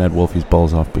 No, I haven't had Wolfie's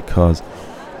balls off because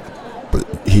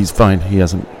he's fine. He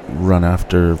hasn't run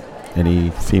after any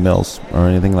females or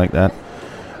anything like that.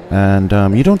 And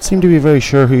you don't seem to be very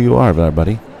sure who you are there,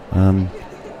 buddy.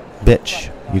 Bitch,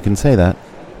 you can say that.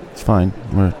 It's fine.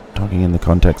 We're talking in the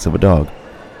context of a dog.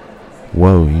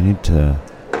 Whoa, you need to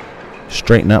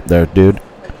straighten up there, dude.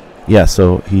 Yeah,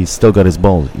 so he's still got his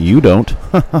balls. You don't.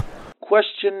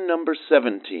 Question number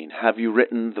 17. Have you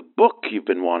written the book you've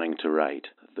been wanting to write?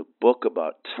 The book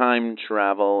about time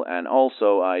travel and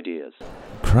also ideas.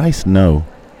 Christ, no.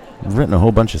 I've written a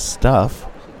whole bunch of stuff.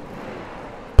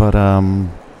 But, wow,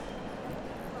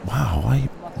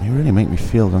 you really make me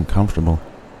feel uncomfortable.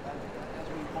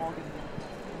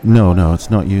 No, it's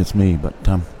not you, it's me. But,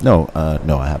 no,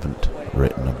 I haven't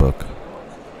written a book.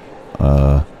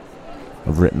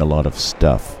 I've written a lot of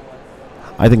stuff.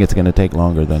 I think it's going to take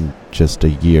longer than just a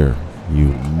year,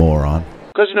 you moron.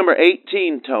 Question number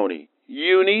 18, Tony.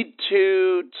 You need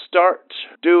to start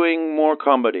doing more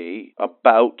comedy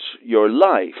about your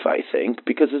life, I think,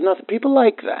 because there's nothing. People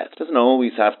like that. It doesn't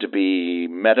always have to be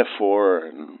metaphor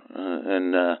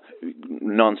and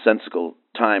nonsensical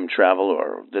time travel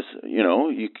or this. You know,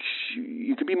 you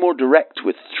could be more direct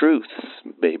with truths,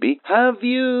 baby. Have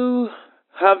you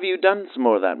done some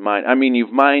more of that? I mean,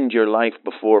 you've mined your life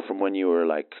before from when you were,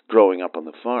 like, growing up on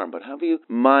the farm, but have you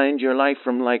mined your life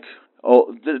from, like,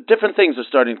 the different things are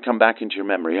starting to come back into your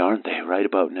memory, aren't they, right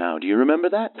about now? Do you remember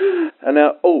that? And,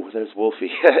 there's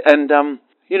Wolfie. And,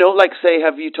 like, say,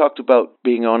 have you talked about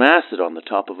being on acid on the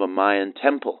top of a Mayan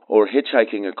temple, or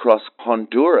hitchhiking across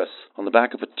Honduras on the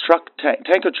back of a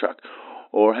tanker truck?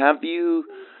 Or have you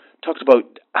talked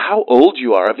about how old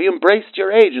you are? Have you embraced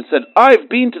your age and said, I've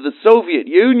been to the Soviet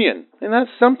Union? And that's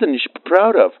something you should be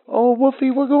proud of. Oh,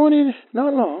 Wolfie, we're going in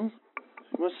not long.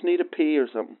 You must need a pee or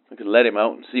something. I could let him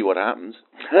out and see what happens.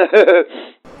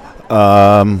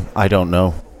 I don't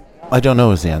know. I don't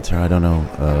know is the answer. I don't know.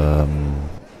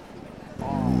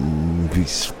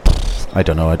 I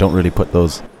don't know. I don't really put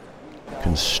those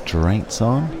constraints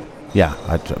on. Yeah,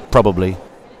 I probably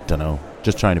don't know.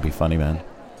 Just trying to be funny, man.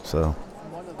 So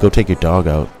go take your dog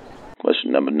out.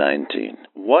 Question number 19.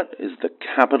 What is the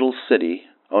capital city?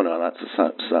 Oh, no, that's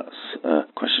a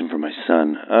question for my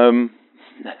son.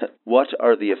 What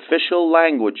are the official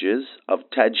languages of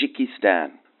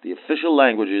Tajikistan? The official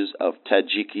languages of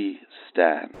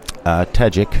Tajikistan.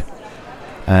 Tajik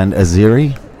and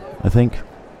Azeri, I think.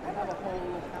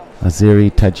 Azeri,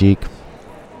 Tajik,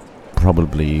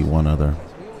 probably one other.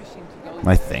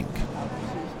 I think.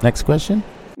 Next question.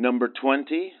 Number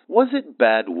 20. Was it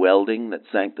bad welding that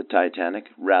sank the Titanic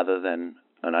rather than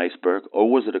an iceberg, or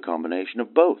was it a combination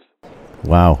of both?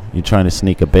 Wow, you're trying to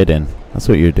sneak a bit in. That's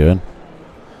what you're doing.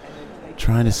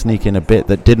 Trying to sneak in a bit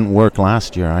that didn't work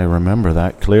last year. I remember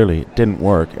that clearly. It didn't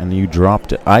work, and you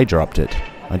dropped it. I dropped it.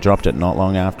 I dropped it not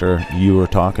long after you were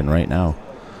talking right now.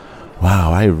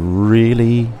 Wow, I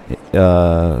really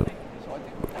have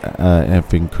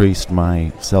increased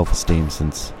my self-esteem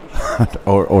since,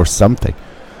 or something.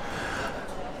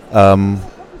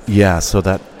 Yeah, so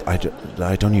that I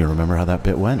don't even remember how that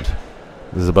bit went.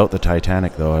 It was about the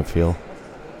Titanic, though, I feel.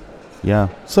 Yeah.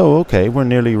 So, okay, we're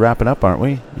nearly wrapping up, aren't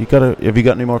we? Have you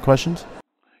got any more questions?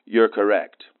 You're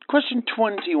correct. Question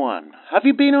 21. Have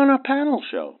you been on a panel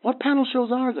show? What panel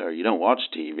shows are there? You don't watch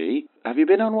TV. Have you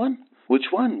been on one?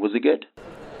 Which one? Was it good?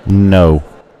 No.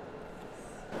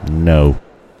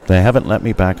 They haven't let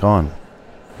me back on.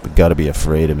 They gotta be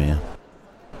afraid of me.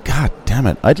 God damn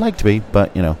it. I'd like to be,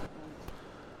 but,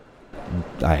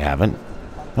 I haven't.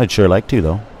 I'd sure like to,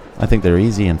 though. I think they're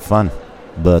easy and fun.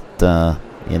 But,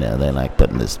 they like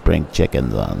putting the spring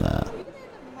chickens on there.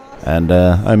 And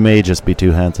I may just be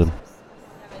too handsome.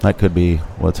 That could be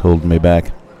what's holding me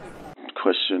back.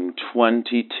 Question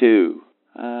 22.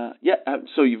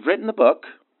 So you've written the book,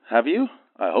 have you?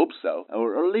 I hope so.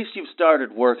 Or at least you've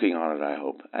started working on it, I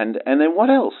hope. And then what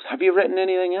else? Have you written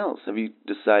anything else? Have you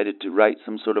decided to write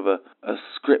some sort of a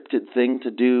scripted thing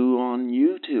to do on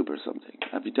YouTube or something?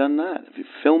 Have you done that? Have you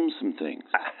filmed some things?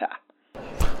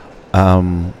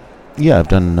 Yeah, I've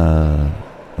done a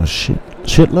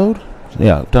shitload.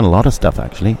 Yeah, I've done a lot of stuff,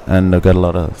 actually. And I've got a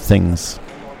lot of things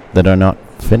that are not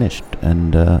finished.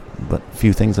 And but a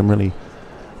few things I'm really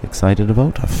excited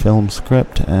about. A film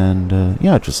script and,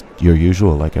 just your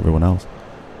usual, like everyone else.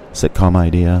 Sitcom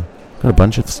idea. Got a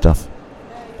bunch of stuff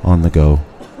on the go.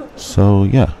 So,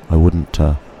 yeah, I wouldn't...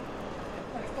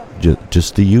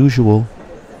 just the usual.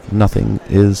 Nothing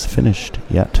is finished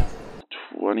yet.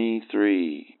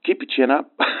 23. Keep your chin up.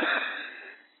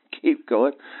 keep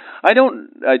going. I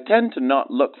tend to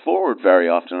not look forward very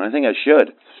often. I think I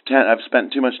should. I've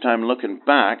spent too much time looking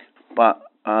back, but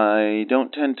I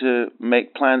don't tend to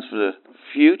make plans for the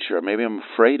future. Maybe I'm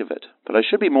afraid of it, but I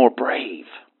should be more brave.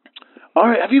 All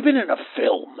right, have you been in a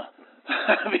film?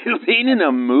 Have you been in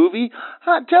a movie?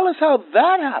 Tell us how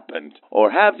that happened. Or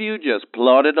have you just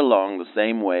plodded along the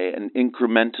same way and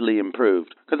incrementally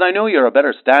improved? Because I know you're a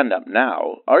better stand-up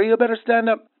now. Are you a better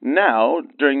stand-up now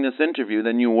during this interview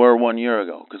than you were 1 year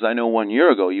ago? Because I know 1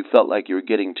 year ago you felt like you were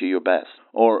getting to your best.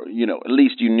 Or, at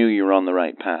least you knew you were on the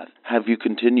right path. Have you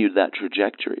continued that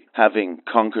trajectory, having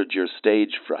conquered your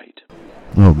stage fright?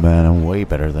 Oh man, I'm way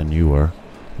better than you were.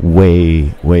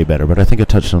 Way, way better. But I think I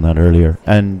touched on that earlier.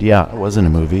 And yeah, I was in a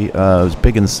movie. It was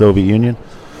big in the Soviet Union.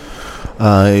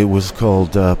 It was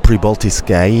called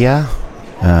Pribaltiskaya.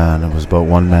 And it was about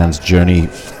one man's journey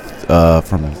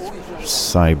from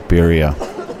Siberia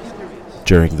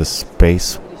during the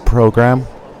space program.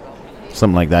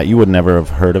 Something like that. You would never have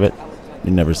heard of it.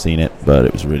 You'd never seen it, but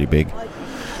it was really big.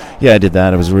 Yeah, I did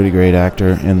that. I was a really great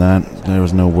actor in that. There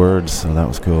was no words, so that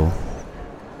was cool.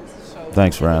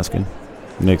 Thanks for asking.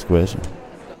 Next question.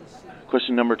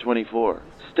 Question number 24.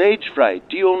 Stage fright.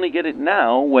 Do you only get it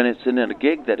now when it's in a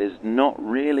gig that is not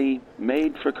really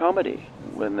made for comedy?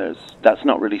 That's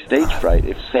not really stage fright.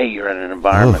 If, say, you're in an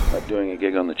environment like doing a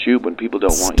gig on the Tube when people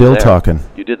don't want you there. Still talking.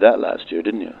 You did that last year,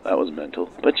 didn't you? That was mental.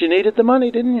 But you needed the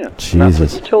money, didn't you? Jesus. And that's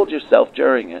what you told yourself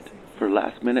during it for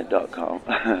lastminute.com.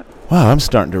 Wow, I'm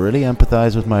starting to really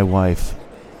empathize with my wife.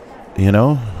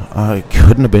 It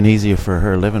couldn't have been easier for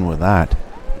her living with that.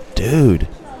 Dude,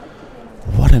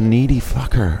 what a needy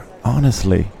fucker,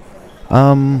 honestly.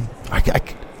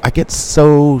 I get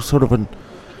so sort of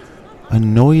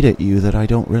annoyed at you that I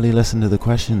don't really listen to the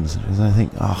questions, because I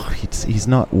think, he's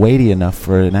not weighty enough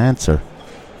for an answer.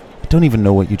 I don't even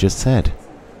know what you just said.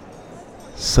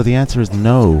 So the answer is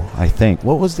no, I think.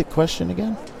 What was the question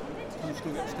again? Do you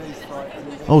still get stage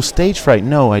fright? Oh, stage fright?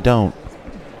 No, I don't.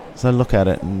 So I look at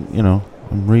it and,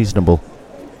 I'm reasonable.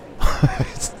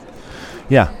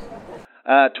 Yeah.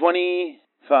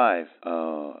 25.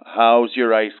 How's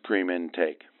your ice cream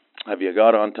intake? Have you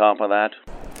got on top of that?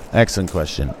 Excellent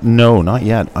question. No, not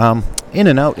yet. In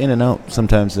and out.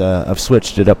 Sometimes I've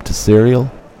switched it up to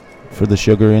cereal for the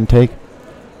sugar intake,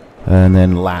 and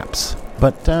then laps.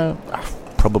 But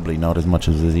probably not as much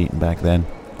as I was eating back then.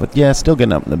 But yeah, still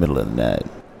getting up in the middle of the night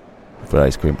for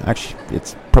ice cream. Actually,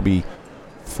 it's probably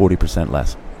 40%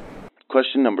 less.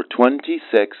 Question number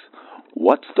 26.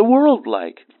 What's the world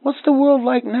like? What's the world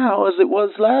like now as it was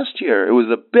last year? It was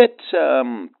a bit,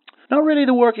 not really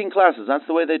the working classes. That's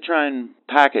the way they try and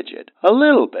package it. A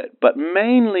little bit, but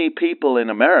mainly people in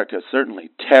America certainly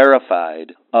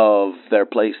terrified of their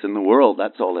place in the world.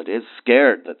 That's all it is.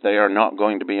 Scared that they are not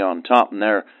going to be on top and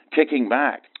they're kicking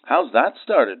back. How's that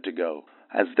started to go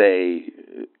as they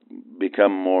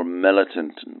become more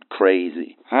militant and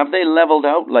crazy? Have they leveled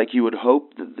out like you would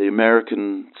hope that the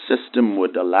American system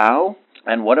would allow?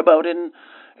 And what about in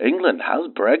England? How's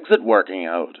Brexit working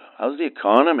out? How's the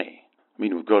economy? I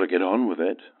mean, we've got to get on with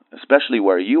it, especially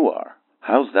where you are.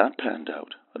 How's that panned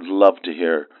out? I'd love to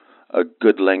hear a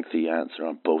good lengthy answer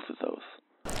on both of those.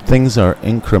 Things are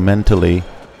incrementally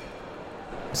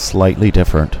slightly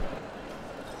different.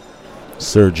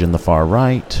 Surge in the far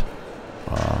right,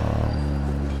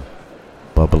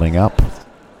 bubbling up,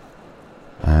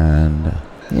 and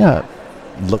yeah,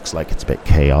 looks like it's a bit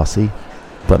chaosy,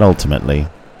 but ultimately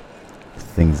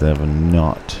things have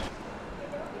not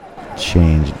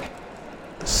changed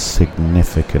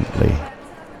significantly.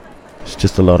 It's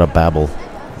just a lot of babble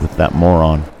with that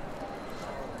moron,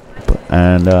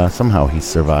 and somehow he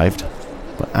survived.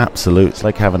 But absolute, it's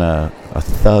like having a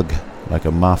thug, like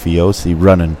a mafiosi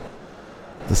running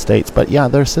the States. But yeah,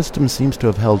 their system seems to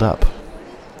have held up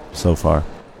so far,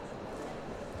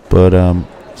 but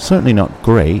certainly not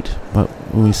great, but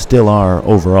we still are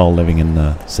overall living in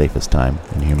the safest time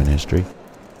in human history.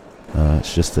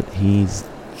 It's just that he's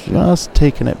just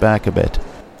taken it back a bit.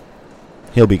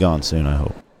 He'll be gone soon, I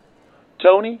hope.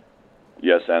 Tony?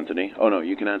 Yes, Anthony. Oh no,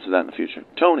 you can answer that in the future.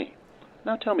 Tony,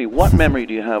 now tell me, what memory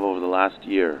do you have over the last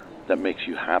year that makes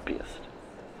you happiest?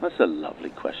 That's a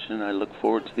lovely question. I look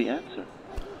forward to the answer.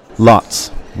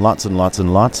 Lots and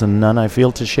lots, and none I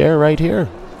feel to share right here.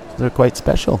 They're quite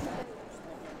special.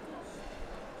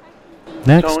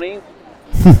 Next. Tony?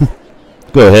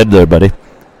 Go ahead there, buddy.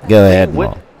 Go ahead,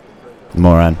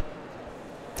 moron.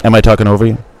 Am I talking over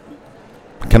you?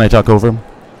 Can I talk over him?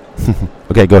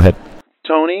 Okay, go ahead.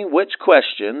 Tony, which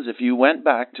questions, if you went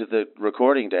back to the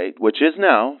recording date, which is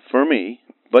now, for me,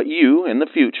 but you, in the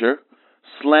future,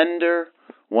 slender,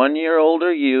 1 year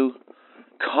older you,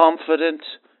 confident,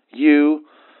 You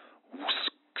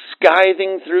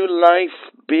scything through life,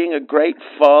 being a great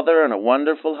father and a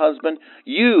wonderful husband.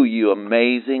 You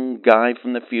amazing guy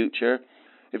from the future.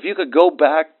 If you could go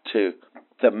back to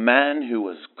the man who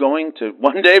was going to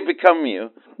one day become you,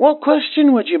 what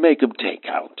question would you make him take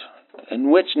out?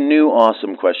 And which new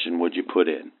awesome question would you put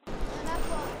in?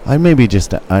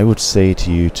 I would say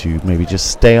to you to maybe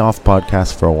just stay off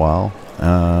podcasts for a while.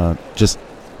 Just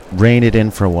rein it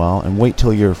in for a while and wait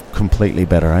till you're completely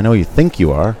better. I know you think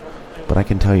you are, but I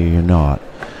can tell you you're not.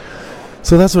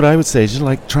 So that's what I would say. Just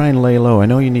like try and lay low. I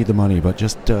know you need the money, but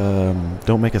just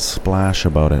don't make a splash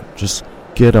about it. Just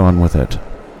get on with it.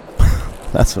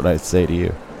 That's what I'd say to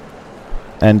you.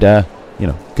 And,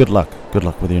 good luck. Good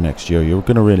luck with your next year. You're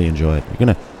going to really enjoy it. You're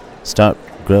going to start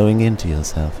growing into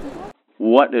yourself.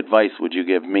 What advice would you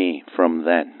give me from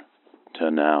then to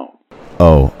now?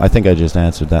 Oh, I think I just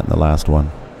answered that in the last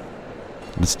one.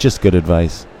 It's just good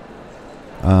advice.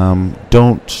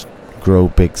 Don't grow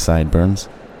big sideburns.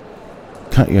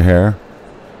 Cut your hair.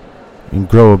 And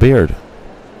grow a beard.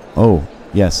 Oh,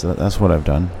 yes, that's what I've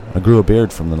done. I grew a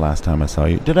beard from the last time I saw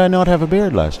you. Did I not have a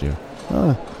beard last year?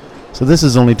 Oh, so this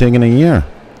has only taken a year.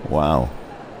 Wow.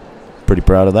 Pretty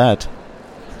proud of that.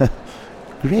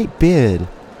 Great beard.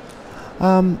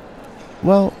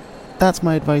 Well, that's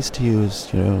my advice to you is,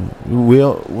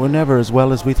 we're never as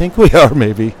well as we think we are,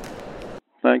 maybe.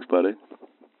 Thanks, buddy.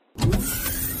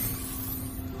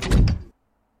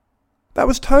 That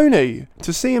was Tony.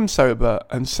 To see him sober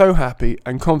and so happy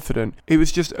and confident, it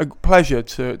was just a pleasure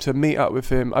to meet up with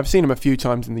him. I've seen him a few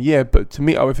times in the year, but to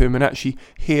meet up with him and actually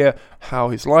hear how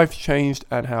his life changed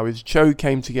and how his show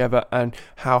came together and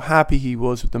how happy he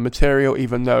was with the material,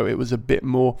 even though it was a bit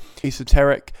more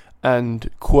esoteric and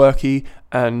quirky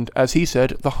and, as he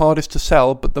said, the hardest to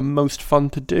sell but the most fun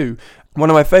to do. One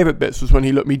of my favourite bits was when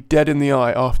he looked me dead in the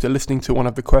eye after listening to one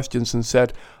of the questions and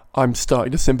said, "I'm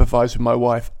starting to sympathise with my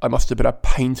wife. I must have been a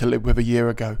pain to live with a year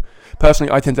ago."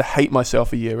 Personally, I tend to hate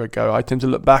myself a year ago. I tend to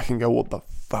look back and go, what the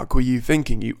fuck were you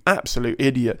thinking, you absolute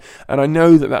idiot? And I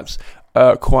know that that's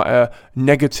quite a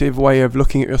negative way of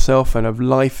looking at yourself and of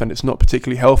life, and it's not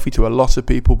particularly healthy to a lot of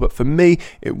people, but for me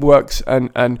it works,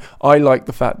 and I like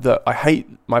the fact that I hate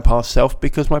my past self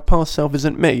because my past self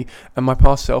isn't me, and my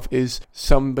past self is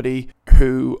somebody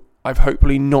who I've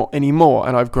hopefully not anymore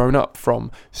and I've grown up from.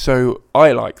 So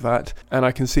I like that, and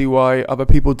I can see why other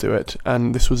people do it,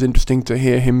 and this was interesting to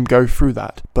hear him go through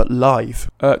that, but live.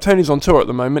 Tony's on tour at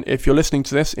the moment. If you're listening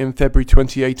to this in February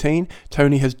 2018,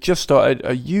 Tony has just started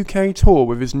a UK tour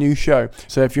with his new show.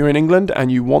 So if you're in England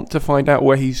and you want to find out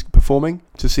where he's performing,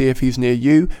 to see if he's near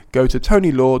you, go to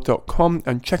tonylaw.com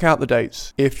and check out the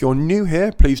dates. If you're new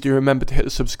here, please do remember to hit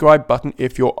the subscribe button.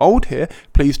 If you're old here,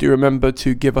 please do remember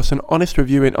to give us an honest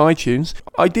review in iTunes,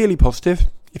 ideally positive.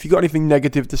 If you've got anything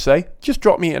negative to say, just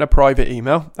drop me in a private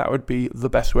email. That would be the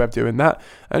best way of doing that.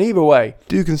 And either way,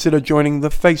 do consider joining the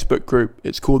Facebook group.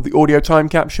 It's called The Audio Time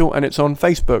Capsule, and it's on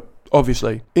Facebook,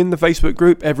 obviously. In the Facebook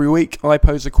group, every week, I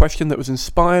pose a question that was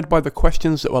inspired by the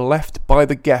questions that were left by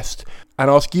the guest, and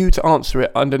ask you to answer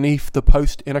it underneath the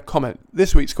post in a comment.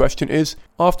 This week's question is,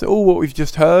 after all what we've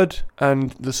just heard,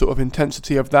 and the sort of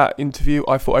intensity of that interview,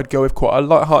 I thought I'd go with quite a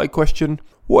light-hearted question.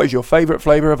 What is your favourite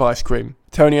flavour of ice cream?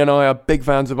 Tony and I are big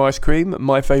fans of ice cream.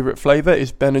 My favourite flavour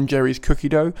is Ben & Jerry's cookie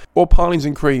dough, or Parlings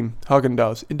and Cream,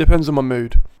 Haagen-Dazs. It depends on my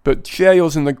mood. But share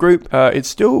yours in the group. It's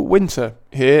still winter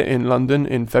here in London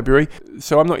in February,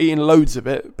 so I'm not eating loads of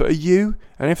it, but are you?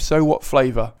 And if so, what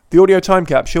flavour? The Audio Time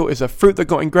Capsule is a Fruit That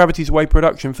Got in Gravity's Way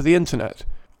production for the internet.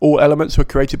 All elements were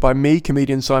created by me,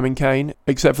 comedian Simon Kane,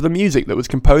 except for the music that was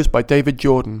composed by David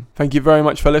Jordan. Thank you very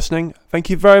much for listening,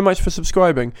 thank you very much for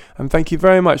subscribing, and thank you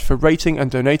very much for rating and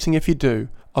donating if you do.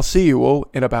 I'll see you all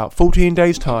in about 14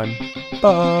 days' time.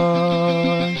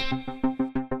 Bye!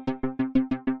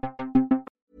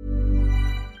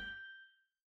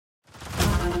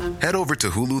 Head over to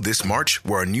Hulu this March,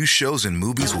 where our new shows and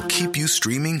movies will keep you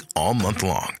streaming all month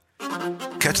long.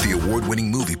 Catch the award-winning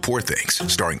movie Poor Things,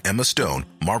 starring Emma Stone,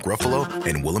 Mark Ruffalo,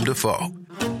 and Willem Dafoe.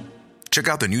 Check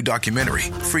out the new documentary,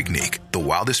 Freaknik, The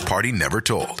Wildest Party Never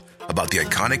Told, about the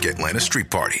iconic Atlanta Street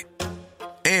Party.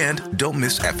 And don't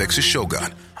miss FX's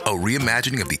Shogun, a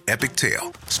reimagining of the epic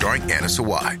tale, starring Anna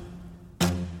Sawai.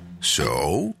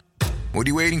 So, what are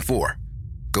you waiting for?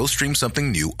 Go stream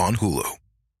something new on Hulu.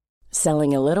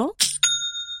 Selling a little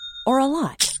or a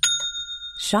lot?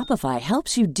 Shopify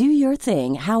helps you do your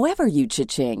thing however you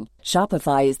cha-ching.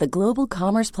 Shopify is the global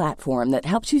commerce platform that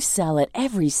helps you sell at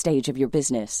every stage of your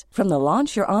business. From the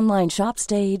launch your online shop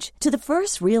stage to the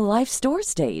first real life store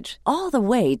stage, all the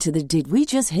way to the did we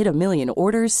just hit a million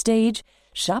orders stage.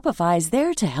 Shopify is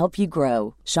there to help you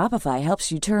grow. Shopify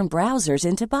helps you turn browsers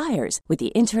into buyers with the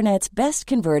internet's best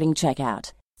converting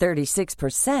checkout.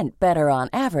 36% better on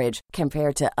average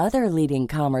compared to other leading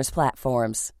commerce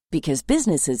platforms. Because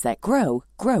businesses that grow,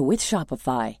 grow with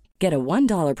Shopify. Get a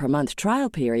 $1 per month trial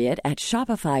period at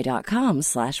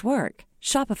shopify.com/work.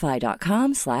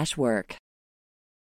 Shopify.com/work.